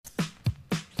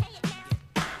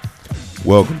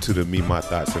Welcome to the Me, My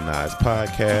Thoughts, and Eyes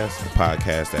podcast, a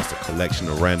podcast that's a collection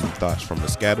of random thoughts from the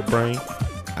scatterbrain.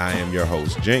 I am your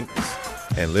host, Jinx,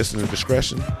 and listener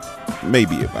discretion may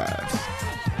be advised.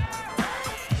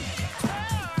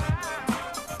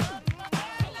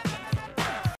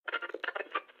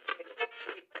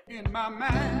 In my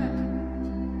mind,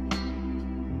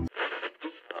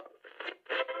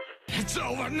 it's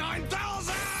over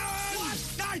 9,000! What?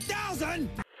 9,000?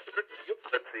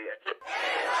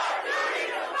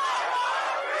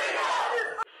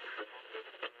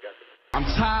 I'm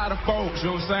tired of folks, you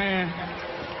know what I'm saying?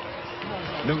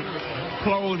 Them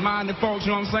closed-minded folks,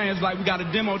 you know what I'm saying? It's like we got a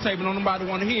demo tape and don't nobody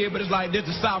want to hear it, but it's like this,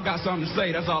 the South got something to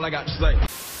say. That's all I got to say.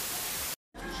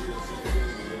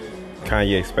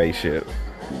 Kanye Spaceship,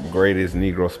 greatest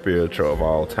Negro spiritual of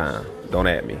all time. Don't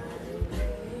at me.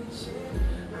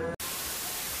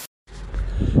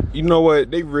 You know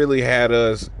what? They really had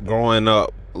us growing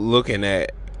up looking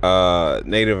at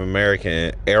Native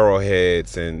American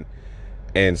arrowheads and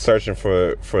searching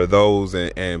for those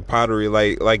and pottery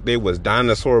like they was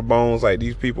dinosaur bones. Like,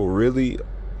 these people really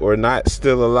were not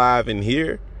still alive in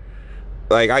here.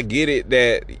 Like, I get it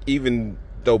that even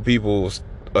though people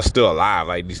are still alive,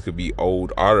 like, these could be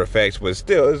old artifacts, but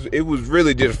still it was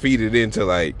really just feeded into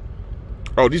like,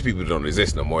 oh, these people don't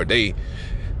exist no more. They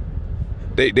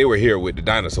were here with the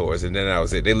dinosaurs, and then that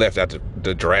was it. They left out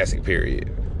the Jurassic period.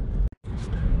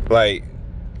 Like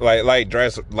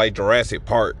Jurassic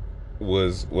Park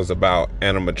was about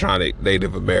animatronic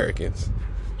Native Americans.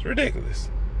 It's ridiculous.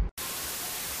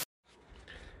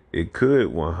 It could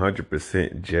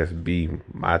 100% just be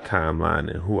my timeline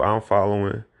and who I'm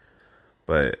following,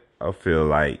 but I feel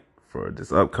like for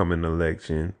this upcoming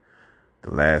election,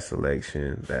 the last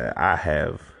election, that I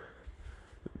have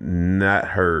not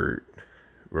heard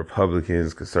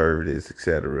Republicans, conservatives,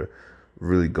 etc.,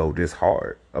 really go this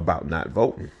hard about not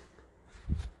voting.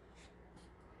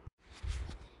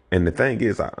 And the thing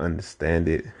is, I understand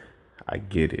it. I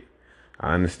get it.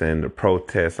 I understand the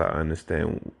protests. I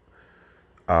understand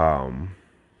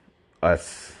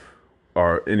us,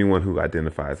 or anyone who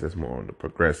identifies as more on the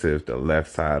progressive, the left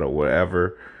side, or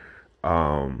whatever.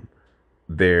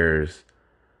 There's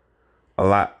a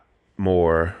lot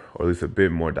more, or at least a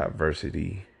bit more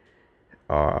diversity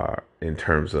in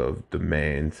terms of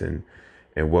demands and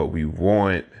what we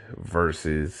want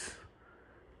versus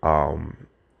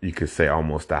you could say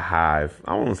almost a hive.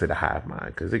 I don't want to say the hive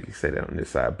mind, because they can say that on this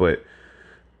side, but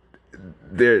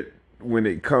there, when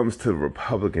it comes to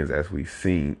Republicans, as we've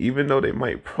seen, even though they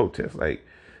might protest, like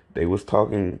they was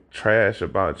talking trash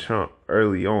about Trump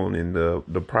early on in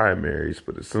the primaries,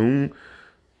 but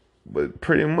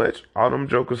pretty much all them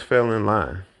jokers fell in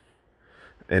line.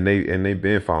 And they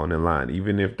been falling in line.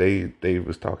 Even if they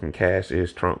was talking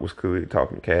cash-ish, Trump was clearly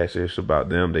talking cash-ish about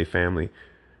them, they family,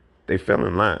 they fell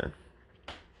in line.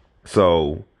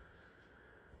 So,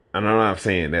 and I'm not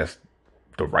saying that's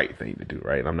the right thing to do,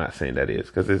 right? I'm not saying that is,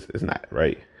 because it's not,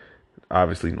 right?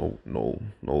 Obviously, no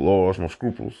laws, no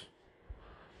scruples,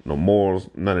 no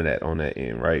morals, none of that on that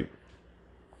end, right?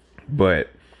 But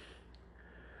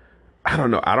I don't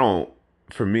know.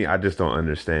 For me, I just don't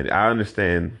understand it. I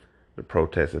understand the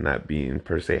protests and not being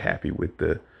per se happy with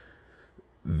the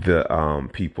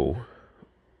people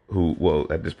who, well,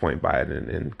 at this point,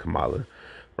 Biden and Kamala,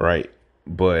 right?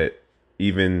 But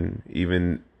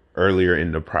even earlier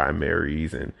in the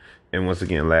primaries and once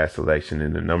again last election,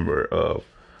 in the number of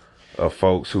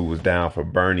folks who was down for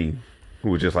Bernie, who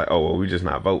was just like, oh, well, we're just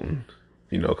not voting,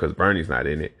 because Bernie's not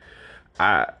in it.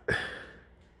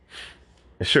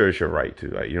 Sure, it's your right to,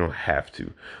 like, you don't have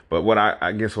to. But what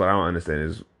I guess what I don't understand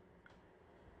is,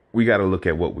 we got to look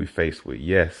at what we faced with.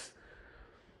 Yes,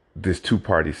 this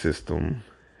two-party system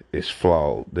is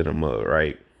flawed in the mud,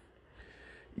 right?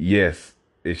 Yes,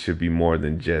 it should be more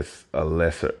than just a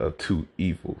lesser of two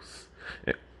evils.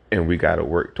 And we got to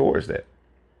work towards that,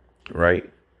 right?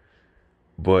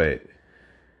 But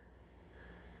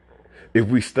if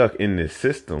we stuck in this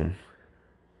system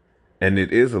and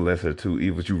it is a lesser of two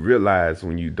evils, you realize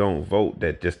when you don't vote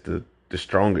that just the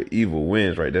stronger evil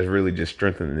wins, right? That's really just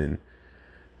strengthening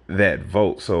that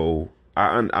vote. So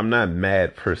I'm not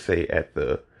mad per se at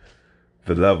the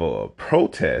level of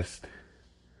protest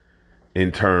in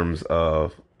terms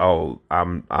of, oh,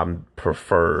 I'm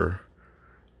prefer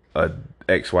a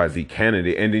XYZ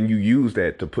candidate, and then you use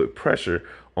that to put pressure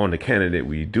on the candidate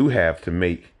we do have to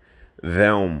make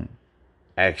them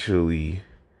actually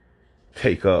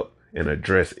take up and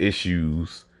address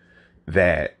issues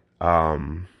that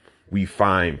we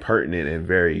find pertinent and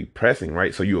very pressing,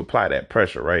 right? So you apply that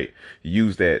pressure, right? You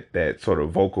use that sort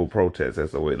of vocal protest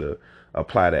as a way to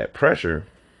apply that pressure.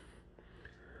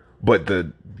 But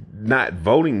not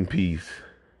voting piece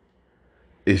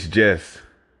is just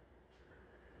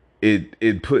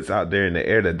it puts out there in the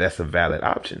air that that's a valid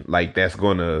option. Like that's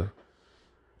gonna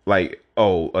like,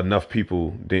 oh, enough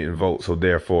people didn't vote, so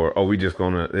therefore, oh, we just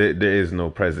gonna there is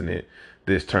no president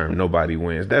this term, nobody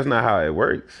wins. That's not how it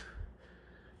works.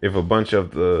 If a bunch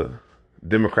of the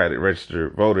Democratic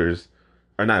registered voters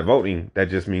are not voting, that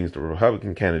just means the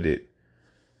Republican candidate,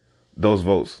 those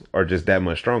votes are just that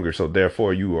much stronger. So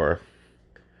therefore, you are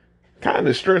kind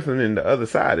of strengthening the other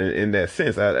side in that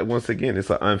sense. Once again, it's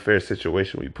an unfair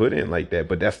situation we put in like that,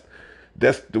 but that's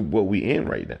what we in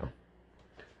right now.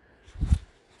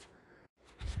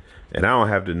 And I don't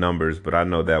have the numbers, but I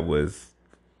know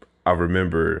I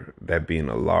remember that being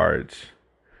a large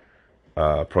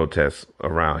protest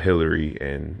around Hillary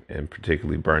and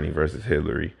particularly Bernie versus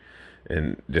Hillary,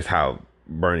 and just how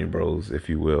Bernie bros, if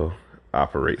you will,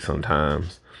 operate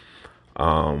sometimes.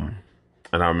 And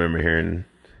I remember hearing,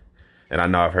 and I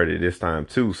know I've heard it this time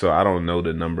too, so I don't know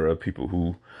the number of people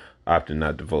who opted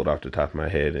not to vote off the top of my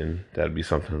head, and that'd be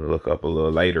something to look up a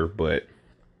little later. But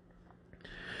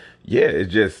yeah, it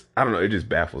just, I don't know, it just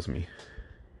baffles me.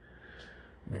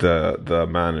 The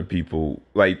amount of people,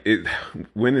 like, it,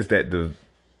 when is that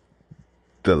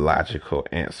the logical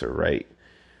answer, right?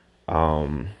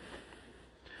 I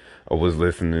was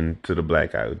listening to the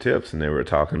Black Guy Who Tips, and they were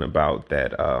talking about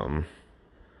that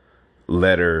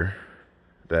letter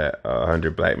that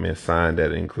 100 black men signed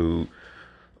that include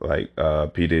like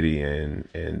P. Diddy and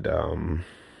I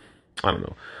don't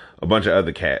know, a bunch of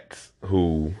other cats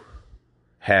who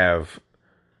have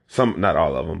some, not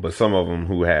all of them, but some of them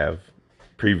who have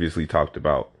previously talked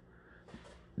about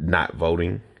not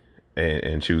voting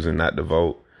and choosing not to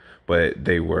vote, but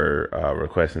they were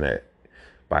requesting that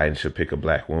Biden should pick a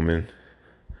black woman,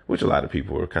 which a lot of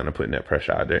people were kind of putting that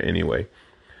pressure out there anyway.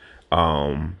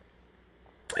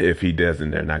 If he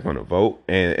doesn't, they're not going to vote.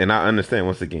 And I understand,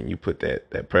 once again, you put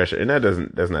that pressure, and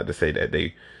that's not to say that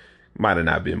they might have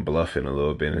not been bluffing a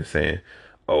little bit and saying,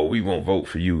 oh, we won't vote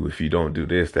for you if you don't do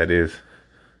this. That is,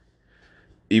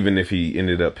 even if he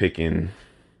ended up picking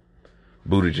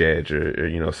Buttigieg or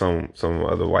you know, some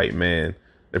other white man,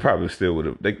 they probably still would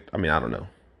have. I mean, I don't know.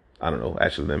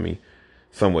 Actually, let me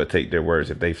somewhat take their words.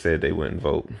 If they said they wouldn't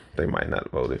vote, they might not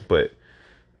have voted. But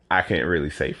I can't really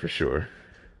say for sure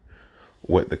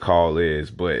what the call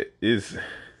is. But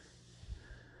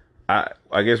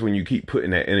I guess when you keep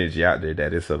putting that energy out there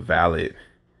that it's a valid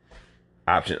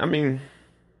option. I mean,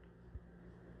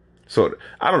 so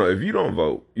I don't know, if you don't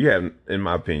vote, you have, in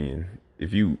my opinion,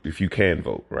 if you can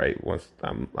vote, right? Once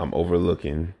I'm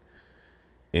overlooking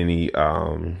any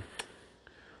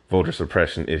voter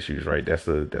suppression issues, right? That's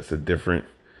a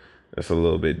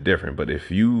little bit different. But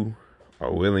if you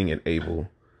are willing and able,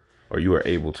 or you are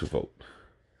able to vote,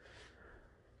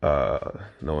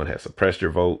 no one has suppressed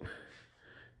your vote,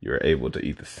 you're able to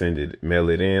either mail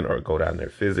it in, or go down there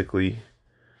physically,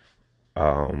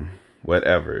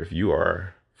 whatever. If you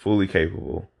are fully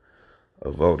capable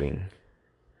of voting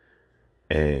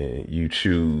and you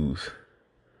choose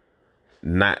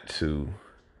not to,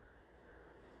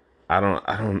 I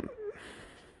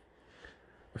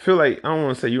feel like, I don't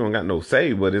want to say you don't got no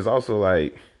say, but it's also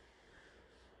like,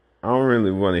 I don't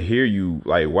really want to hear you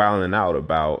like wilding out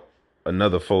about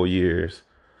another 4 years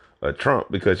of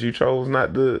Trump because you chose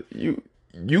not to.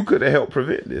 You could have helped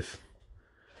prevent this.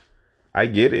 I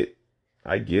get it.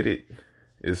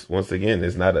 It's, once again,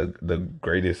 it's not the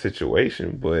greatest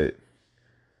situation, but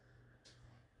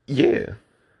yeah,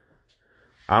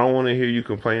 I don't want to hear you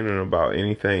complaining about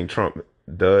anything Trump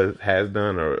has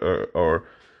done, or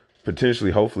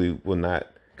potentially, hopefully, will not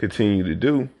continue to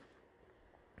do,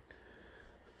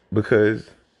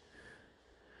 because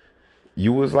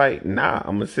you was like, nah,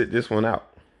 I'm gonna sit this one out.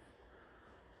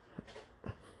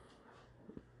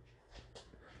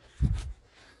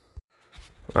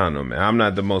 I don't know, man. I'm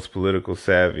not the most political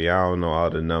savvy. I don't know all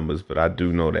the numbers, but I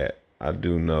do know that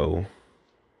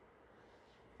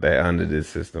under this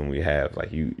system we have,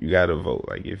 like, you gotta vote.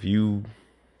 Like,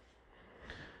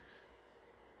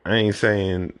 I ain't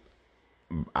saying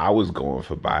I was going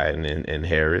for Biden and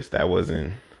Harris. That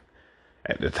wasn't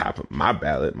at the top of my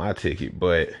ballot, my ticket,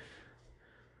 but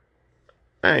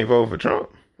I ain't voting for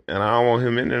Trump, and I don't want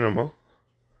him in there no more.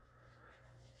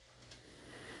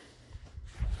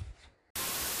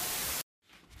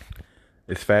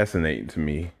 It's fascinating to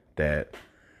me that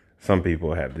some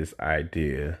people have this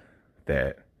idea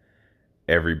that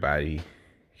everybody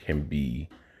can be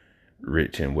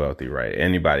rich and wealthy, right?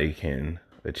 Anybody can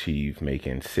achieve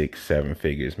making 6-7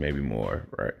 figures, maybe more,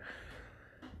 right?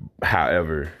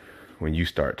 However, when you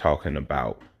start talking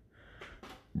about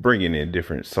bringing in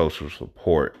different social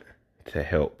support to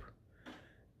help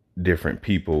different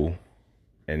people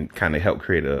and kind of help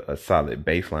create a solid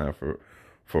baseline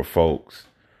for folks.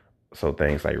 So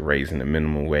things like raising the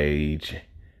minimum wage,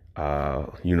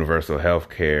 universal health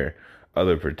care,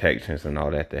 other protections and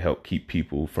all that to help keep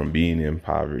people from being in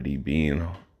poverty, being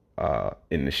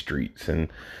in the streets and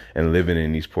living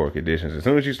in these poor conditions. As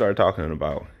soon as you start talking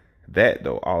about that,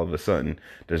 though, all of a sudden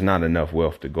there's not enough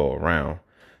wealth to go around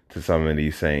to some of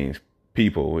these same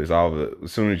people. As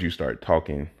soon as you start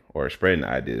talking or spreading the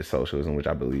idea of socialism, which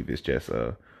I believe is just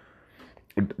the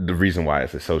reason why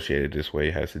it's associated this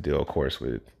way has to deal, of course,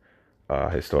 with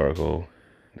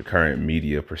the current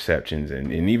media perceptions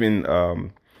and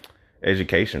even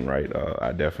education, right?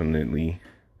 I definitely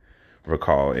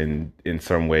recall in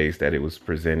some ways that it was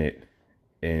presented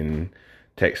in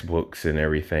textbooks and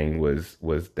everything was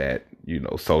that,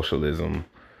 socialism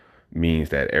means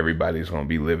that everybody's going to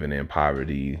be living in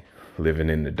poverty, living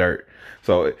in the dirt.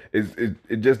 So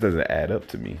it just doesn't add up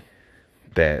to me,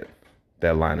 that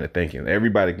line of thinking.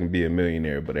 Everybody can be a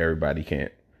millionaire, but everybody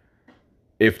can't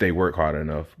if they work hard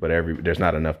enough. But there's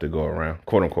not enough to go around,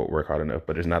 quote unquote, work hard enough,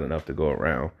 but there's not enough to go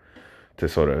around to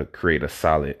sort of create a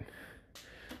solid,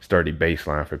 sturdy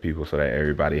baseline for people so that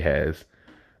everybody has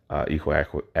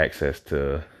equal access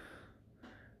to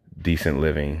decent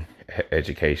living,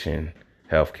 education,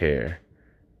 healthcare,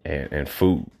 and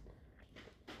food.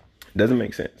 Doesn't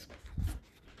make sense.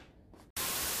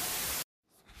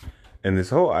 And this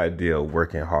whole idea of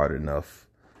working hard enough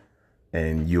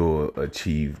and you'll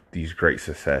achieve these great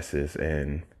successes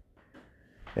and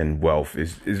wealth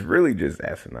is really just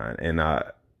asinine. And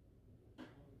I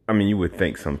mean, you would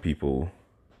think some people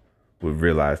would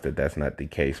realize that that's not the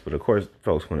case, but of course,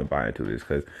 folks wouldn't buy into this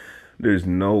because there's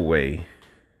no way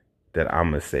that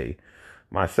I'm gonna say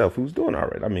myself, who's doing all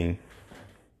right. I mean,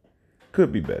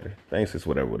 could be better. Thanks, it's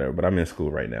whatever. But I'm in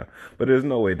school right now. But there's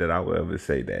no way that I will ever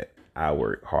say that I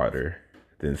work harder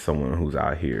than someone who's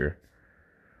out here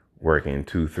working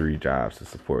 2-3 jobs to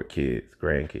support kids,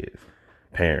 grandkids,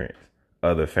 parents,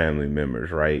 other family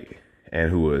members, right? And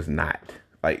who is not.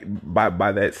 Like,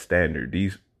 by that standard,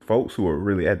 these folks who are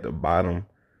really at the bottom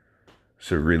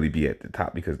should really be at the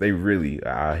top because they really are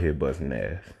out here busting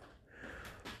ass.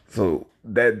 So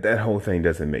that whole thing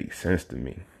doesn't make sense to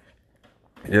me.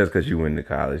 Just because you went to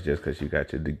college, just because you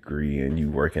got your degree and you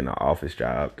work in an office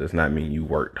job does not mean you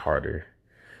worked harder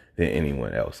than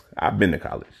anyone else. I've been to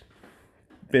college.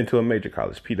 Been to a major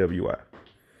college, PWI.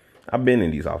 I've been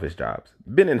in these office jobs.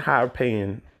 Been in high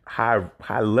paying,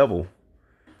 high level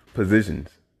positions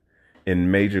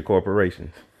in major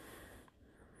corporations.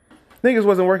 Niggas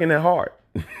wasn't working that hard.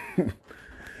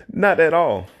 Not at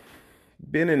all.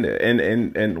 Been in there.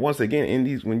 And once again, in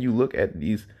these, when you look at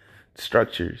these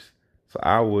structures, so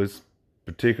I was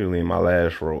particularly in my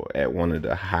last role at one of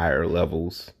the higher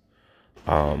levels,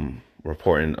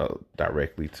 reporting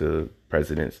directly to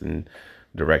presidents and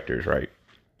directors, right?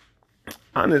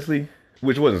 Honestly,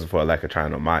 which wasn't for a lack of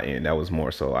trying on my end. That was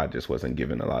more so I just wasn't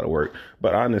giving a lot of work.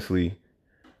 But honestly,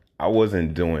 I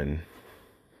wasn't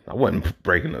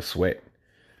breaking a sweat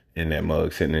in that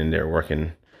mug, sitting in there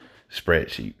working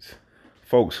spreadsheets.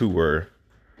 Folks who were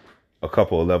a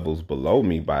couple of levels below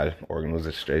me by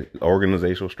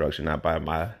organizational structure, not by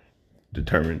my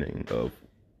determining of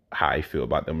how I feel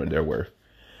about them or their worth,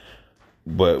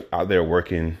 but out there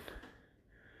working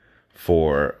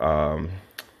for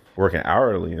working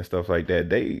hourly and stuff like that.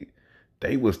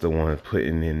 They was the ones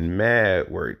putting in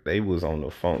mad work. They was on the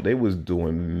phone. They was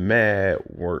doing mad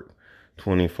work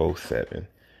 24/7.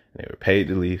 They were paid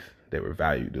the least. They were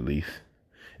valued the least,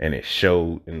 and it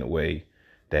showed in the way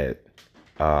that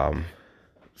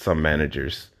some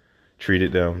managers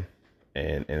treated them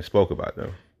and spoke about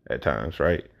them at times,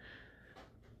 right?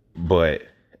 But,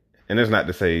 and it's not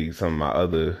to say some of my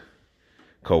other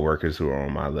coworkers who are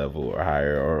on my level or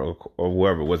higher or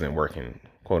whoever wasn't working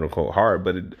quote unquote hard,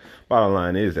 but bottom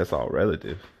line is that's all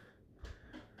relative.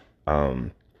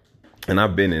 And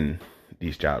I've been in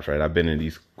these jobs, right? I've been in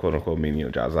these quote unquote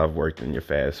menial jobs. I've worked in your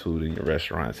fast food, in your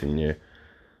restaurants, in your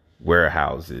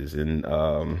warehouses, and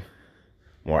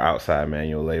more outside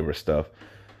manual labor stuff.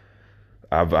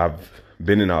 I've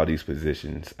been in all these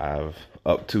positions. I've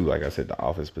up to, like I said, the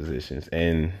office positions,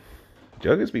 and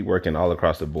juggers be working all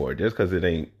across the board. Just because it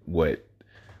ain't what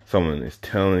someone is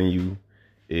telling you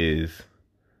is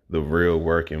the real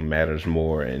work and matters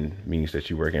more and means that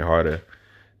you're working harder,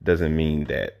 doesn't mean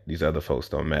that these other folks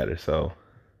don't matter. So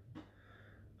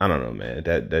I don't know, man.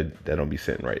 That don't be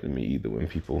sitting right to me either when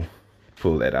people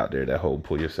pull that out there, that whole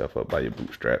pull yourself up by your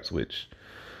bootstraps, which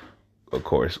of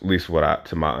course, at least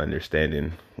to my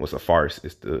understanding, was a farce.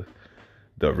 It's the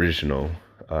original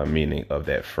meaning of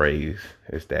that phrase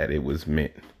is that it was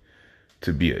meant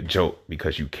to be a joke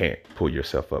because you can't pull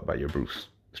yourself up by your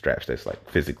bootstraps. That's like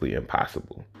physically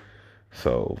impossible.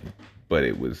 So, but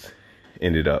it was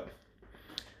ended up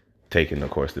taking, of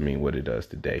course, to mean what it does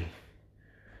today.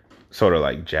 Sort of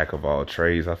like jack of all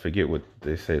trades. I forget what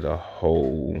they say the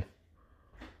whole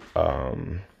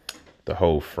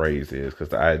phrase is, because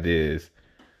the idea is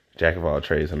jack of all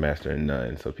trades and master in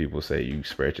none. So people say you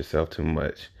spread yourself too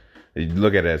much. You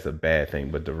look at it as a bad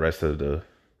thing, but the rest of the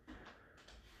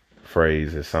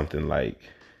phrase is something to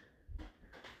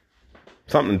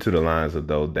the lines of,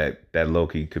 though, that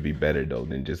low-key could be better though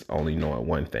than just only knowing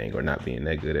one thing or not being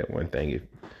that good at one thing, if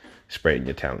spreading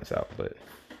your talents out. But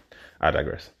I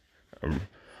digress.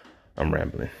 I'm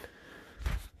rambling.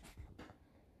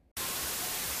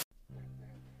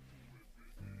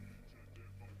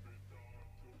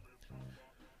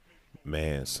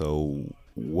 Man, so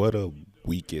what a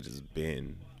week it has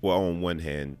been. Well, on one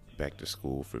hand, back to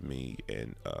school for me,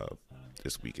 and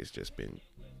this week has just been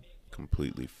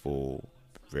completely full,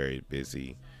 very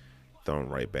busy, thrown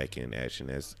right back in action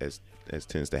as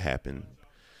tends to happen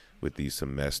with these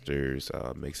semesters.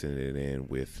 Mixing it in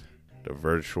with the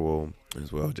virtual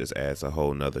as well just adds a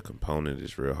whole nother component.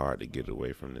 It's real hard to get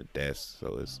away from the desk,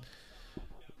 so it's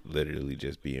literally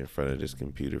just be in front of this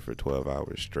computer for 12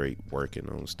 hours straight, working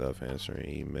on stuff, answering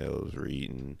emails,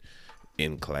 reading,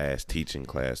 in class, teaching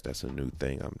class. That's a new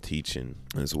thing I'm teaching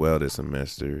as well this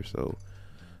semester, so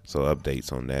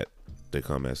updates on that to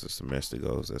come as the semester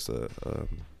goes. That's a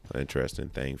interesting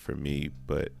thing for me,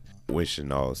 but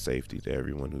wishing all safety to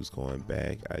everyone who's going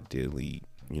back. Ideally,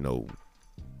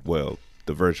 well,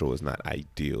 the virtual is not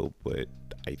ideal, but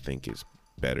I think it's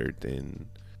better than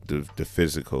the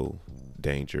physical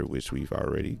danger, which we've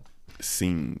already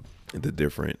seen the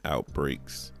different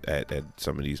outbreaks at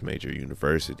some of these major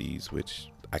universities, which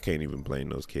I can't even blame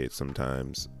those kids.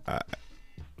 Sometimes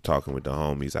talking with the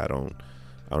homies, I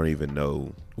don't even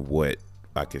know what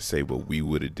I could say what we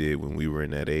would have did when we were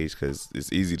in that age, because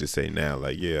it's easy to say now,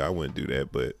 like, yeah, I wouldn't do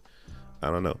that, but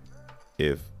I don't know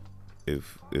if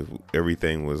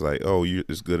everything was like, oh,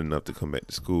 it's good enough to come back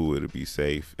to school, it'll be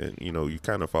safe, and you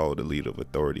kind of follow the lead of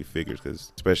authority figures,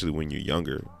 because especially when you're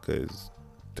younger, because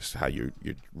that's how you're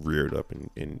reared up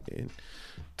and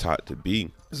taught to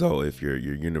be. So if your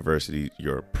university,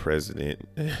 your president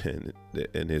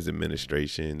and his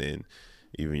administration and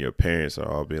even your parents are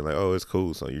all being like, oh, it's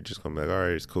cool, so you're just gonna be like, all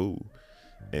right, it's cool.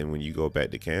 And when you go back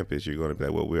to campus, you're going to be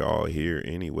like, well, we're all here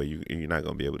anyway. You're not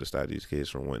going to be able to stop these kids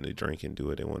from wanting to drink and do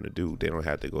what they want to do. They don't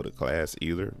have to go to class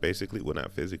either, basically. Well,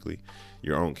 not physically.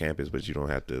 You're on campus, but you don't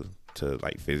have to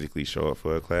like physically show up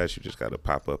for a class. You just got to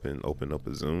pop up and open up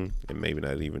a Zoom and maybe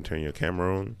not even turn your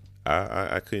camera on.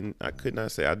 I could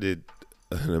not say I did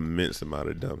an immense amount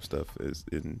of dumb stuff as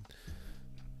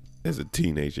a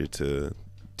teenager to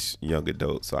young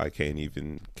adult, so I can't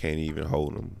even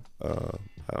hold them.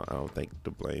 I don't think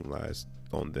the blame lies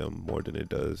on them more than it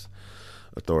does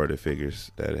authority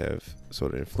figures that have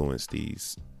sort of influenced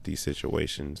these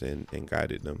situations and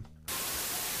guided them.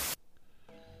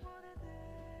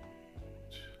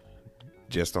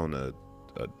 Just on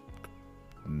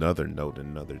another note,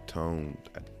 another tone,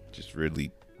 I just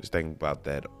really just thinking about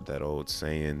that old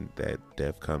saying that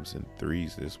death comes in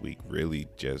threes this week really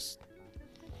just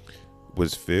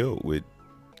was filled with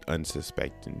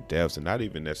unsuspecting deaths, and not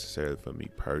even necessarily for me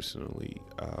personally.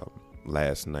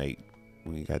 Last night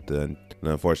we got the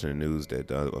unfortunate news that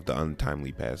of the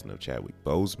untimely passing of Chadwick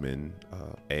Boseman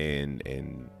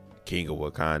and King of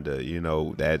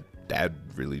Wakanda. That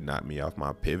really knocked me off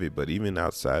my pivot. But even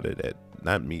outside of that,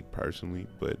 not me personally,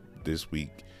 but this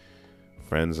week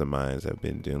friends of mine have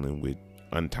been dealing with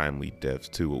untimely deaths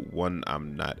too. One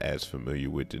I'm not as familiar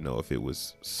with to know if it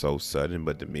was so sudden,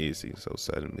 but to me it seemed so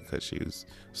sudden because she was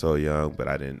so young. But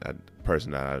I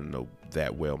don't know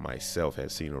that well myself,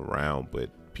 has seen around, but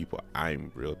people I'm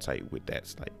real tight with,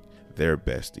 that's like their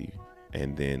bestie.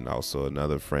 And then also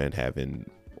another friend having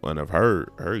one of her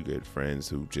good friends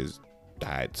who just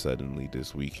died suddenly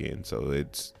this weekend. So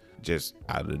it's just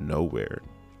out of nowhere.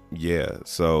 Yeah,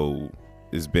 so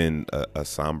it's been a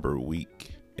somber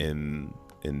week in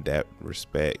that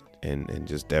respect, and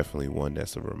just definitely one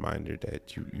that's a reminder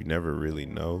that you never really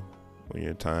know when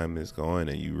your time is going,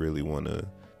 and you really want to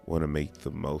make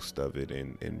the most of it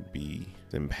and be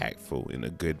impactful in a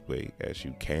good way as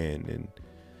you can. And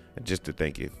just to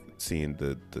think, if seeing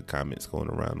the comments going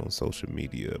around on social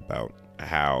media about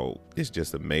how it's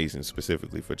just amazing,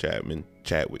 specifically for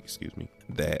Chadwick,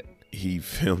 that he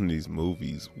filmed these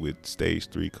movies with stage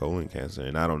 3 colon cancer.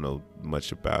 And I don't know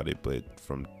much about it, but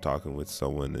from talking with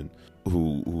someone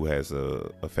who has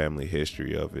a family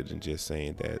history of it, and just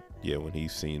saying that, yeah, when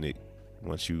he's seen it,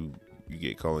 once you you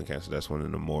get colon cancer, that's one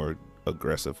of the more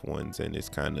aggressive ones, and it's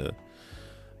kind of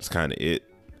it.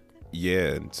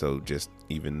 Yeah, and so just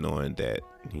even knowing that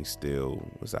he still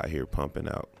was out here pumping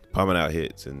out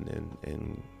hits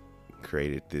and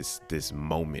created this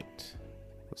moment,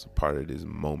 was a part of this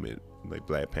moment, like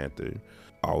Black Panther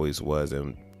always was,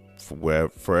 and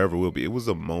forever will be. It was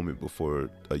a moment before,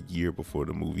 a year before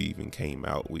the movie even came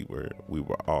out, we were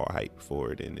all hyped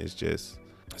for it, and it's just,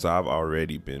 so I've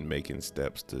already been making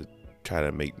steps to try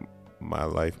to make my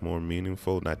life more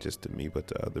meaningful, not just to me but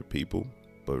to other people,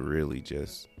 but really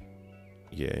just,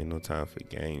 yeah, ain't no time for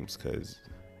games, because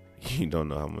you don't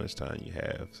know how much time you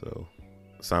have. So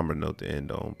somber note to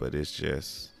end on, but it's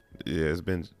just, yeah, it's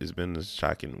been a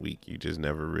shocking week. You just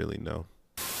never really know.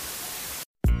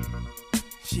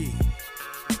 Yeah.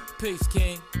 Peace,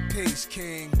 King. Peace,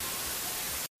 King.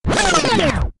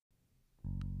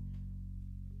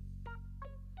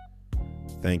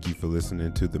 Thank you for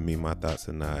listening to the Me, My Thoughts,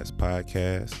 and Eyes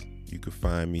podcast. You can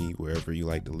find me wherever you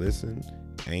like to listen: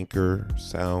 Anchor,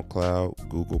 SoundCloud,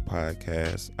 Google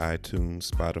Podcasts,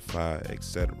 iTunes, Spotify,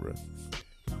 etc.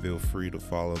 Feel free to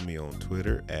follow me on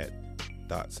Twitter at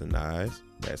Thoughts and Eyes.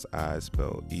 That's eyes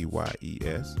spelled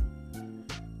EYES.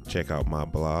 Check out my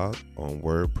blog on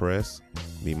WordPress,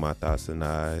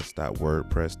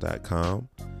 memythoughtsandeyes.wordpress.com.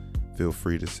 Feel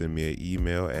free to send me an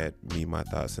email at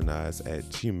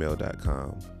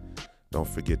memythoughtsandeyes@gmail.com. Don't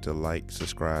forget to like,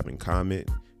 subscribe, and comment,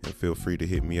 and feel free to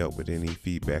hit me up with any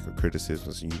feedback or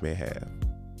criticisms you may have.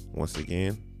 Once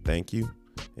again, thank you,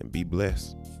 and be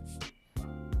blessed.